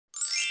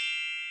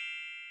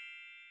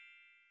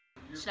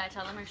Should I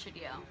tell them or should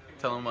you?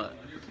 Tell them what?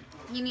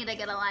 You need to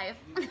get a life.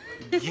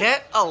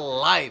 Get a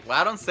life. Well,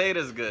 I don't say it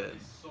as good.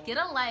 Get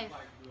a life.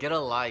 Get a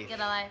life. Get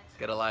a life.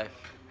 Get a life.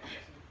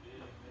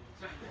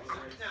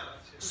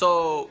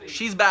 So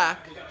she's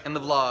back in the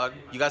vlog.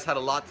 You guys had a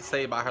lot to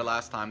say about her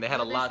last time. They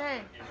had a lot.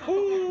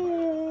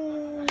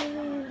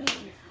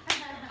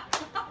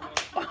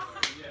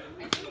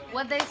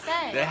 What'd they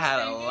say? They had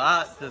a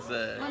lot to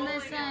say. What'd they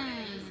say?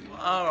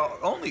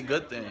 Only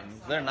good things.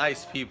 They're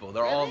nice people.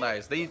 They're all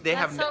nice. They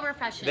have so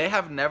refreshing. They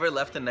have never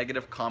left a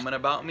negative comment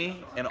about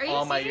me in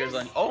all my years.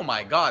 serious? Oh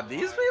my God,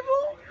 these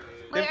people?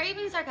 Wait, are you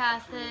being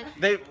sarcastic?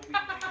 They've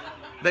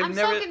I'm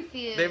never. so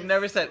confused. They've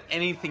never said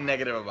anything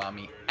negative about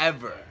me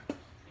ever.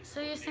 So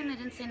you're saying they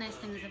didn't say nice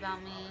things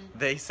about me?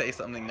 They say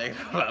something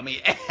negative about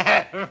me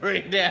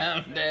every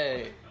damn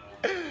day.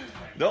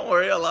 Don't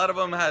worry, a lot of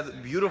them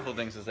have beautiful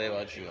things to say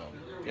about you.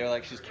 They're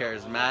like, she's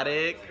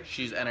charismatic,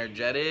 she's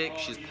energetic,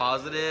 she's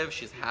positive,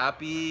 she's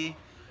happy,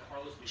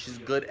 she's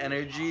good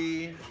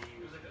energy.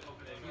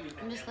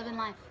 I'm just living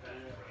life.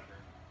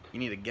 You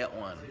need to get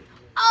one.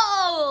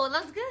 Oh,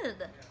 that's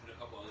good.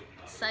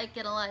 Psych,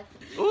 get a life.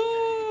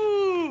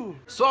 Ooh!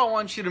 So I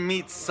want you to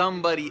meet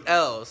somebody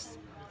else.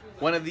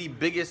 One of the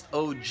biggest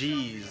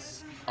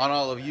OGs on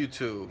all of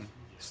YouTube.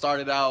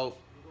 Started out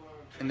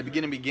in the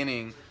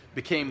beginning,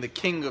 became the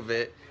king of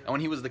it, and when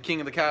he was the king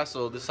of the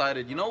castle,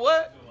 decided, you know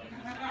what?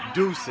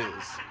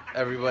 Deuces,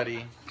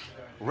 everybody.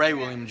 Ray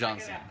William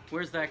Johnson.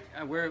 Where's that?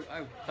 Where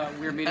I thought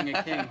we were meeting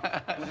a king.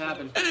 What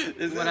happened?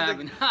 What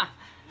happened?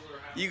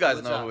 You guys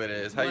What's know up? who it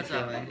is. How What's you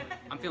feeling?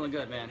 I'm feeling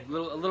good, man. A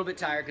little bit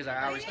tired because our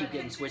hours keep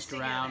getting switched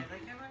around,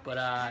 but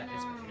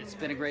it's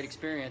been a great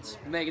experience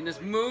making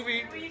this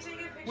movie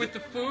with the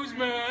foos,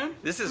 man.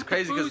 This is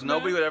crazy because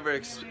nobody would ever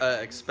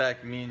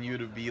expect me and you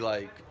to be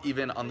like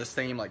even on the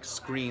same like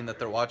screen that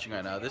they're watching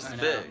right now. This is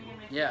big.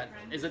 Yeah,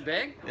 is it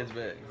big? It's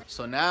big.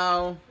 So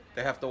now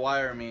they have to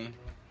wire me.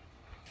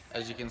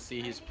 As you can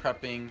see, he's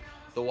prepping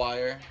the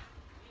wire.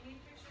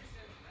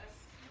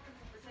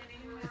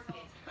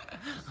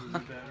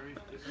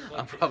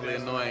 I'm probably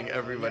annoying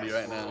everybody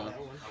right now.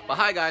 But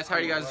hi guys, how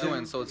are you guys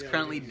doing? So it's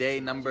currently day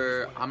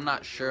number, I'm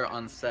not sure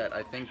on set.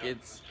 I think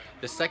it's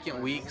the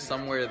second week,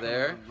 somewhere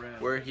there.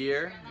 We're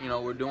here, you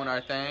know, we're doing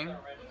our thing.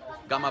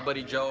 Got my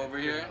buddy Joe over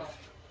here.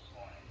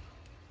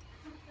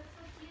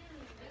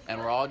 And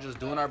we're all just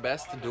doing our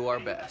best to do our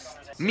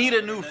best. Meet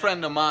a new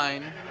friend of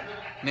mine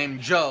named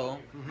Joe,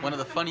 one of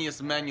the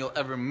funniest men you'll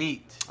ever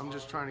meet. I'm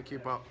just trying to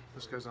keep up.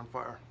 This guy's on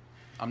fire.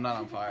 I'm not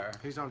on fire.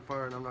 He's on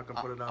fire and I'm not gonna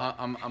put it out.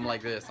 I'm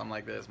like this. I'm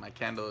like this. My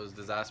candle is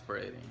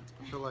disasperating.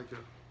 I feel like it.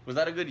 Was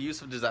that a good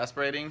use of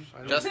disasperating,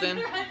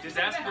 Justin?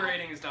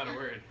 Disasperating is not a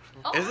word.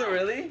 Oh. Is it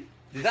really?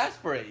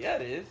 Disasperate. Yeah,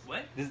 it is.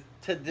 What? To You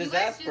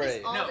guys do this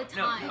disasperate. all the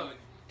time. No.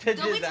 To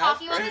Don't be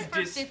talking about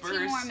disasperate. this for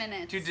 15 more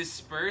minutes. To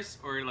disperse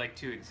or like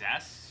to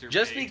exacerbate.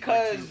 Just or to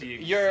because be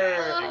your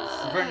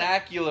exact.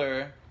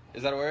 vernacular,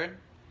 is that a word?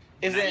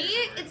 Isn't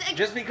See?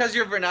 just because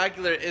your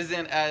vernacular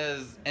isn't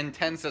as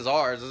intense as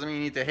ours doesn't mean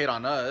you need to hate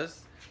on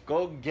us.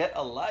 Go get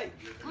a life.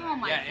 Oh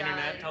my Yeah, god.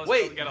 internet tells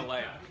Wait. us to get a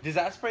life.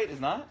 Disasperate is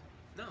not?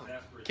 No.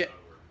 Get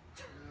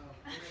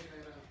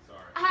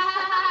a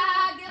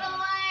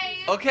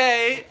life.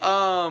 Okay,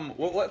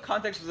 what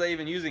context was I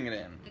even using it in?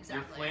 Your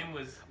Exactly. flame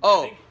was.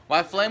 Oh,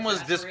 my flame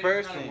was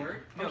dispersing.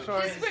 I'm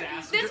sorry.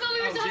 That's what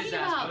we were talking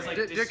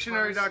about.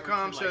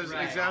 Dictionary.com says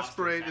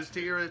exasperate is to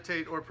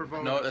irritate or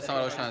provoke. No, that's not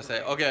what I was trying to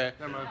say. Okay.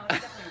 Never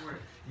mind.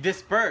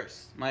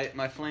 Disperse.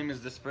 My flame is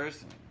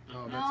dispersing.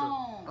 Oh, that's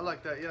No. it. I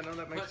like that. Yeah, no,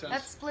 that makes sense.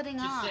 That's splitting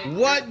up.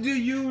 What do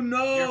you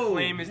know? Your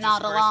flame is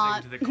Not a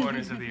lot. dispersing to the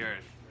corners of the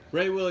earth.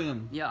 Ray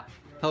William, Yeah.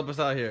 help us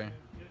out here.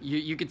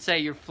 You could say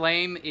your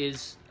flame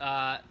is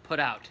put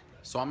out.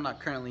 So I'm not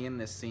currently in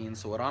this scene,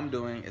 so what I'm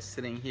doing is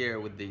sitting here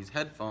with these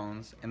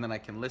headphones, and then I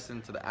can listen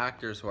to the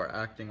actors who are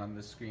acting on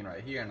this screen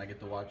right here, and I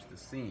get to watch the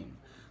scene.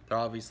 They're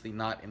obviously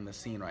not in the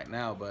scene right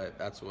now, but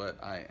that's what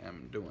I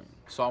am doing.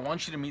 So I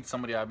want you to meet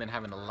somebody I've been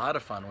having a lot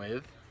of fun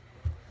with.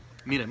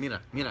 Mira.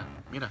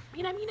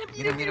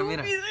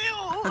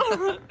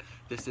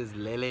 This is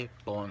Lele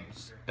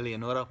Pons,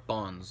 Eleonora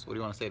Pons. What do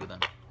you want to say to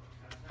them?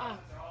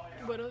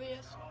 Buenos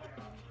dias.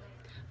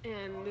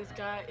 And this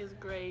guy is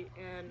great,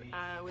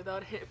 and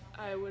without him,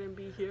 I wouldn't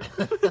be here.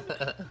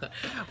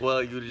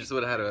 Well, you just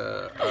would have had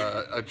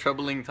a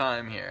troubling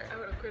time here. I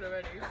would have quit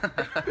already.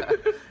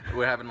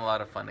 We're having a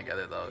lot of fun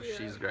together, though. Yeah.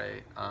 She's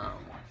great. I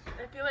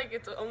feel like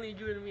it's only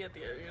you and me at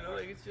the end, you know?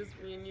 Like, it's just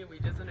me and you. We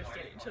just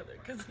understand each other.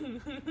 Cause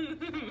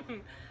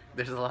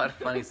There's a lot of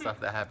funny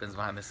stuff that happens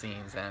behind the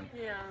scenes, and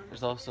yeah.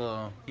 there's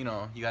also, you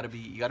know, you gotta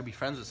be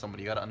friends with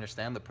somebody. You gotta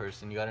understand the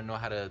person. You gotta know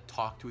how to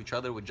talk to each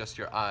other with just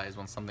your eyes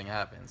when something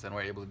happens, and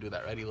we're able to do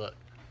that. Ready? Look.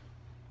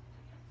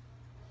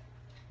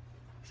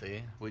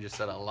 See, we just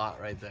said a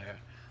lot right there,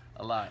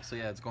 a lot. So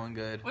yeah, it's going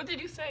good. What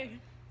did you say?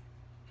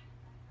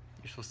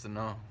 You're supposed to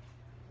know.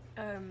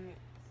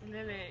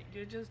 Lele,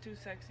 you're just too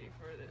sexy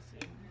for this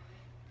scene,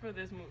 for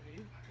this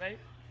movie, right?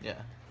 Yeah.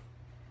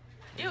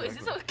 Ew, is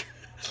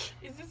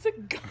this a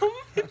gum?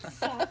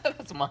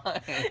 That's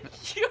mine.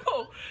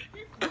 Yo,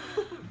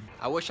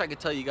 I wish I could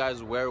tell you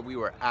guys where we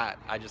were at.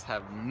 I just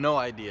have no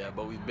idea,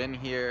 but we've been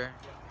here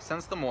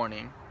since the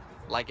morning,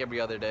 like every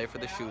other day for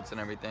the shoots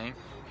and everything.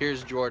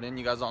 Here's Jordan.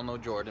 You guys all know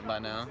Jordan by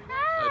now.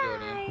 Hi,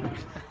 Jordan.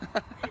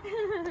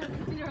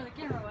 You know where the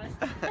camera was.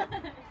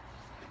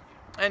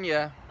 And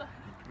yeah,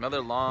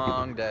 another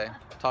long day.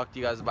 Talk to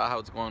you guys about how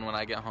it's going when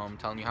I get home,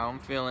 telling you how I'm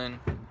feeling,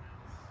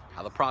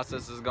 how the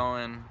process is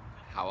going,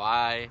 how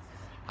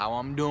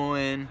I'm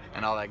doing,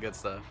 and all that good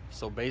stuff.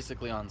 So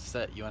basically on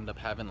set, you end up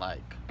having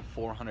like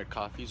 400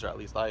 coffees, or at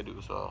least I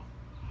do, so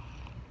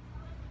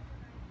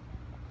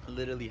I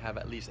literally have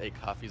at least 8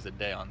 coffees a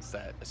day on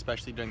set,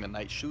 especially during the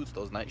night shoots.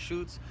 Those night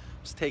shoots,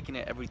 I'm just taking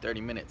it every 30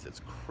 minutes. It's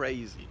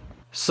crazy.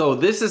 So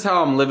this is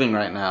how I'm living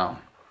right now.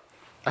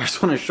 I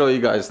just want to show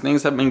you guys,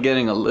 things have been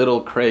getting a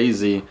little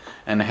crazy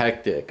and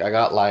hectic. I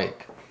got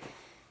like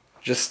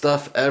just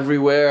stuff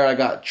everywhere. I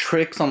got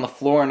tricks on the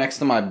floor next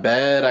to my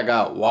bed. I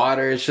got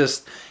water.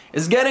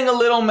 It's getting a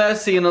little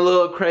messy and a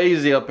little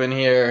crazy up in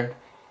here.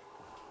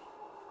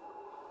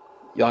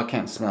 Y'all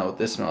can't smell what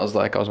this smells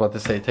like. I was about to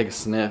say, take a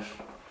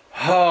sniff.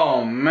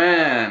 Oh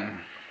man.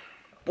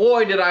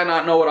 Boy, did I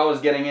not know what I was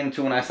getting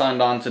into when I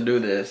signed on to do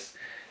this.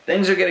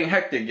 Things are getting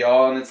hectic,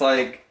 y'all, and it's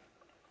like,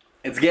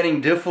 it's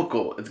getting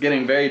difficult. It's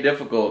getting very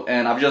difficult,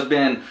 and I've just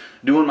been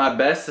doing my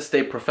best to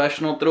stay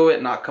professional through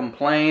it, not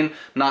complain,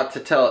 not to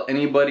tell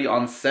anybody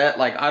on set.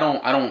 Like, I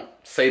don't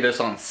say this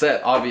on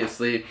set,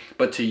 obviously,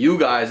 but to you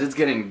guys, it's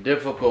getting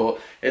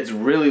difficult. It's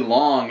really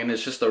long, and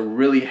it's just a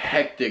really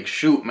hectic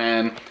shoot,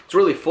 man. It's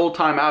really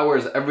full-time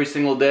hours every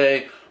single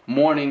day,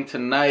 morning to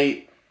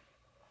night,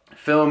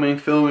 filming.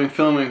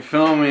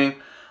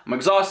 I'm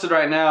exhausted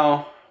right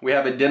now. We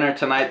have a dinner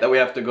tonight that we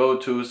have to go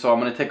to, so I'm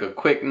gonna take a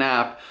quick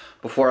nap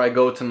before I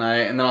go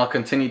tonight, and then I'll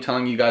continue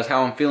telling you guys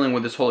how I'm feeling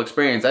with this whole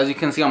experience. As you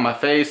can see on my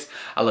face,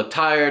 I look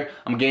tired,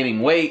 I'm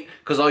gaining weight,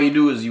 because all you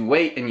do is you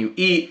wait and you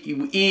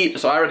eat,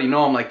 so I already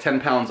know I'm like 10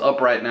 pounds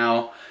up right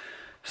now.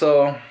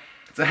 So,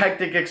 it's a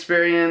hectic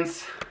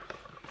experience.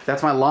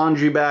 That's my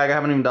laundry bag, I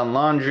haven't even done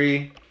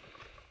laundry.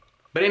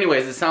 But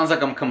anyways, it sounds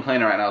like I'm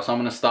complaining right now, so I'm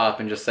gonna stop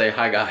and just say,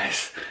 hi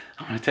guys,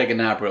 I'm gonna take a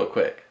nap real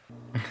quick.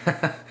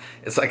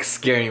 It's like a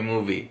scary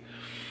movie.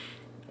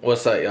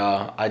 What's up,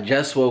 y'all? I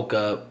just woke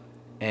up,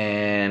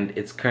 and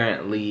it's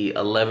currently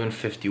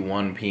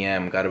 11:51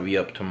 p.m. Gotta be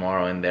up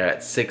tomorrow and there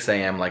at 6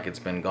 a.m. like it's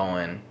been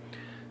going.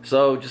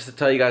 So just to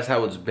tell you guys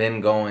how it's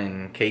been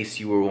going, in case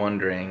you were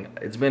wondering,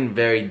 it's been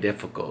very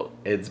difficult.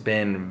 It's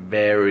been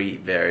very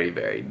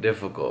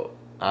difficult.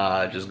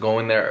 Just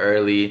going there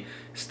early,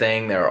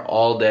 staying there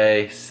all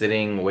day,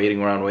 sitting,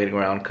 waiting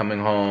around, coming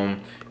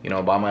home, you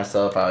know, by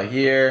myself out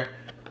here,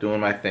 doing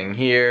my thing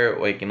here,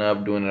 waking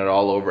up, doing it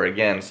all over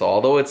again. So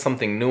although it's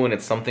something new and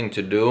it's something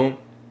to do,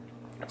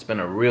 it's been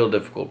a real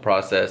difficult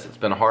process. It's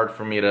been hard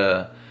for me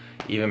to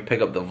even pick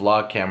up the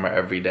vlog camera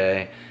every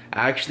day.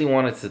 I actually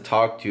wanted to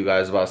talk to you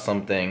guys about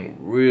something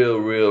real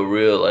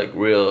at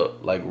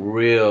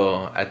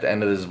the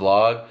end of this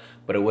vlog,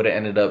 but it would have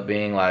ended up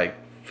being like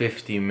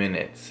 50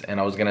 minutes, and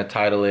I was gonna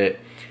title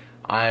it,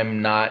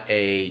 I'm not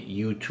a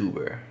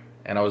YouTuber.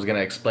 And I was gonna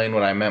explain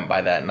what I meant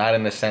by that, not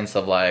in the sense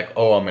of like,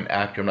 oh, I'm an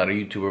actor, I'm not a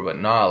YouTuber, but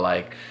nah,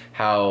 like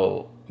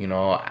how, you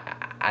know,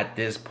 at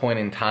this point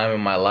in time in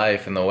my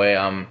life and the way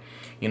I'm,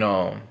 you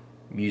know,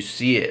 you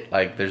see it,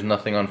 like there's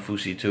nothing on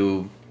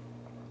FouseyTube.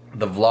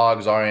 The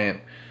vlogs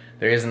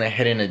there isn't a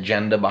hidden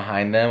agenda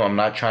behind them. I'm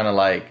not trying to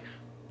like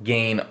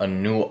gain a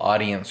new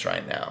audience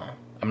right now.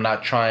 I'm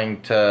not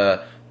trying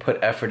to put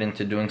effort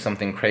into doing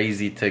something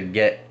crazy to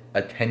get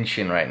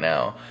attention right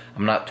now.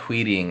 I'm not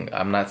tweeting,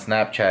 I'm not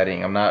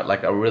Snapchatting, I'm not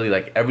like,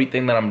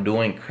 everything that I'm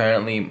doing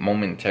currently,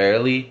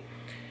 momentarily,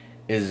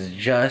 is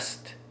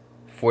just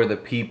for the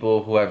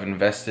people who have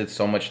invested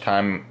so much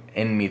time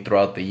in me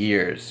throughout the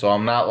years. So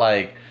I'm not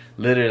like,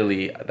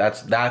 literally,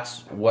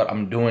 that's what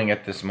I'm doing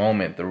at this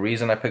moment. The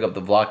reason I pick up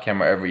the vlog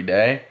camera every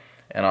day,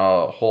 and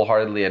I'll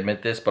wholeheartedly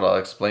admit this, but I'll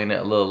explain it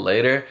a little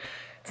later,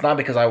 it's not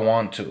because I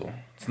want to.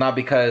 It's not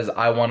because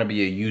I want to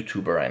be a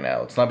YouTuber right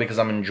now. It's not because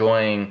I'm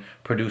enjoying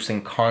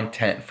producing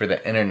content for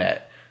the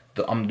internet.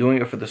 I'm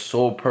doing it for the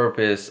sole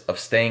purpose of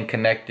staying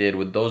connected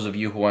with those of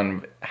you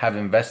who have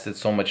invested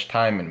so much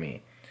time in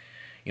me.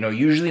 You know,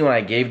 usually when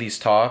I gave these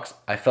talks,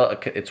 I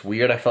felt, it's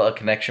weird, I felt a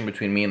connection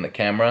between me and the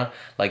camera.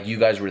 Like you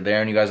guys were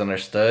there and you guys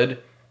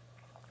understood.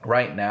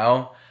 Right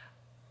now,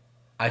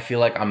 I feel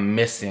like I'm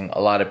missing a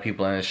lot of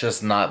people, and it's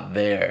just not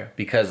there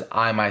because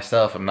I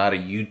myself am not a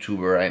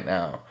YouTuber right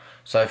now.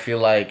 So I feel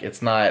like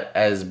it's not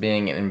as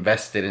being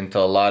invested into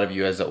a lot of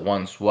you as it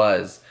once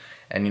was.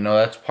 And you know,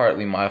 that's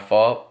partly my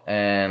fault.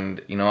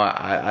 And you know,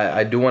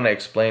 I do want to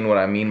explain what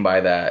I mean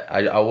by that.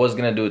 I was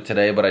going to do it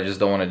today, but I just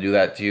don't want to do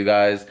that to you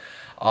guys.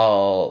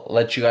 I'll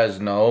let you guys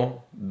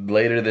know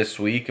later this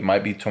week, it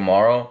might be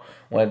tomorrow,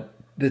 when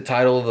the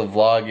title of the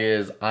vlog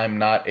is I'm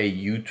not a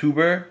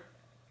YouTuber.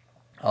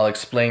 I'll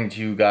explain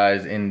to you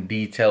guys in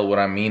detail what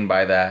I mean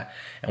by that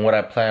and what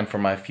I plan for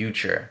my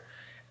future.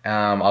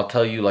 I'll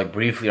tell you like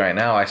briefly right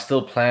now, I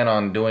still plan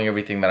on doing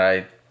everything that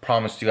I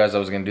promised you guys I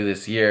was going to do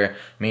this year.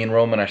 Me and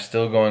Roman are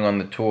still going on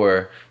the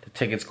tour. The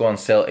tickets go on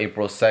sale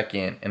April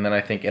 2nd, and then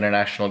I think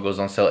international goes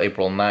on sale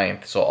April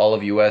 9th. So all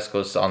of US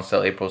goes on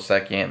sale April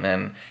 2nd, and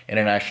then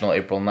international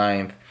April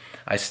 9th.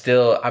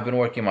 I've been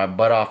working my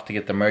butt off to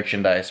get the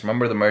merchandise.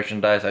 Remember the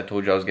merchandise? I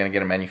told you I was gonna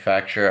get a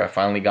manufacturer. I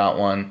finally got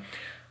one.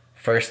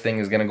 First thing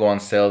is gonna go on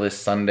sale this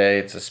Sunday.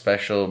 It's a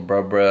special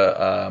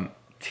Brubra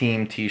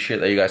team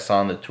t-shirt that you guys saw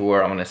on the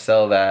tour. I'm gonna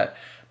sell that,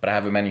 but I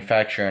have a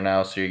manufacturer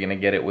now, so you're gonna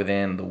get it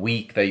within the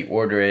week that you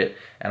order it.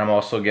 And I'm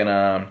also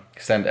gonna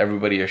send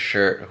everybody a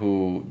shirt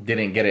who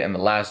didn't get it in the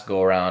last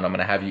go around. I'm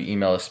gonna have you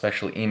email a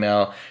special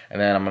email, and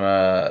then I'm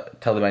gonna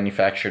tell the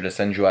manufacturer to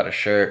send you out a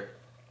shirt.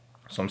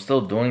 So I'm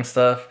still doing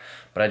stuff,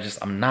 but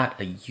I'm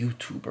not a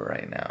YouTuber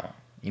right now.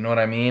 You know what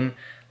I mean?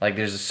 Like,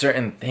 there's a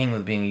certain thing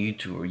with being a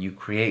YouTuber. You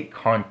create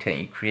content,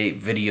 you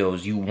create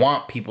videos, you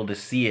want people to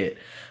see it.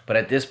 But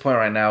at this point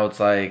right now, it's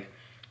like,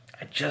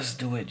 I just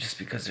do it just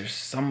because there's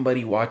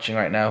somebody watching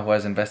right now who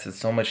has invested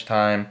so much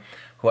time,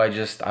 who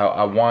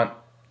I want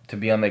to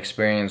be on the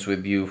experience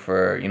with you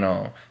for, you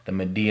know, the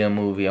Medea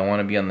movie. I want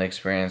to be on the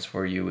experience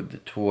for you with the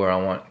tour. I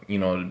want, you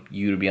know,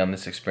 you to be on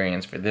this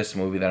experience for this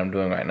movie that I'm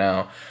doing right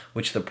now,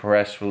 which the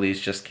press release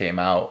just came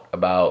out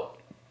about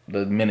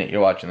the minute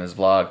you're watching this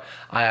vlog.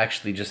 I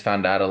actually just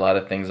found out a lot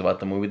of things about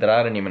the movie that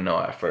I didn't even know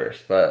at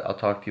first, but I'll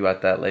talk to you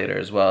about that later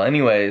as well.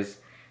 Anyways,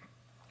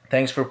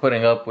 thanks for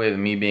putting up with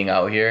me being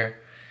out here.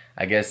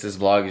 I guess this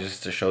vlog is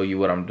just to show you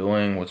what I'm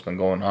doing, what's been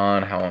going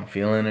on, how I'm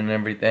feeling and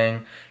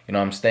everything. You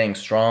know, I'm staying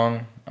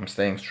strong. I'm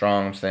staying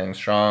strong. I'm staying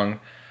strong.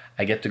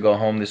 I get to go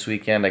home this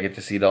weekend. I get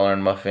to see Dollar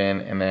and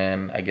Muffin, and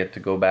then I get to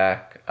go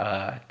back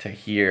to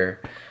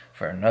here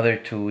for another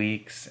 2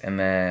 weeks, and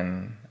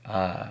then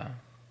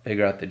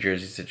figure out the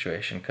Jersey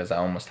situation because I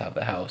almost have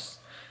the house.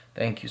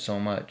 Thank you so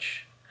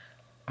much.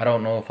 I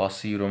don't know if I'll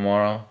see you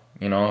tomorrow.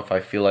 You know, if I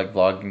feel like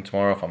vlogging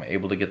tomorrow, if I'm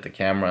able to get the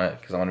camera,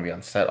 because I'm going to be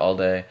on set all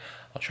day,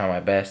 I'll try my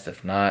best.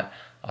 If not,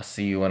 I'll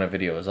see you when a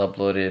video is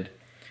uploaded.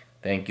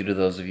 Thank you to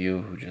those of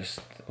you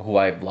who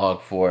I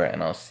vlog for,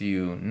 and I'll see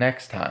you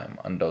next time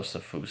on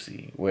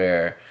DOSEofFOUSEY,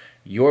 where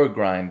your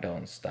grind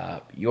don't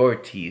stop, your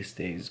tea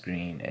stays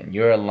green, and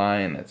you're a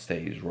lion that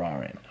stays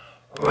roaring.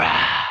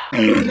 Rah!